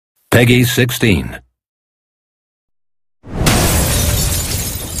Peggy 16.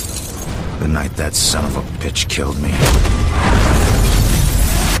 The night that son of a bitch killed me,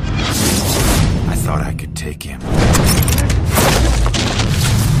 I thought I could take him.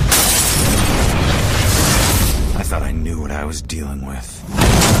 I thought I knew what I was dealing with.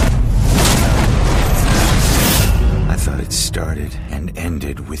 I thought it started and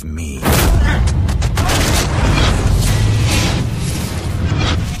ended with me.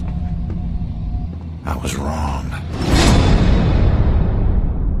 I was wrong.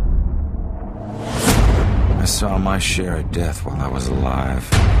 I saw my share of death while I was alive.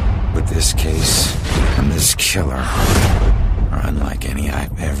 But this case and this killer are unlike any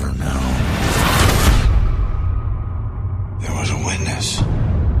I've ever known. There was a witness.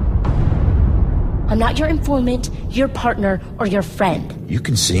 I'm not your informant, your partner, or your friend. You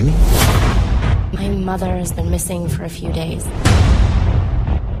can see me? My mother has been missing for a few days.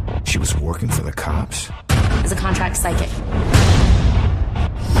 She was working for the cops. As a contract psychic.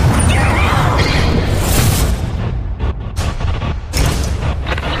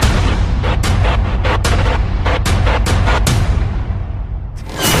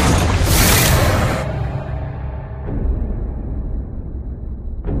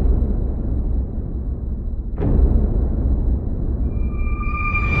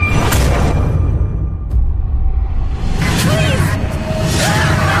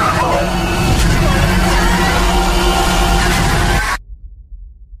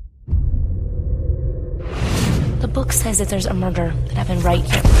 The book says that there's a murder that happened right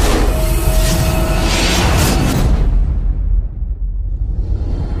here.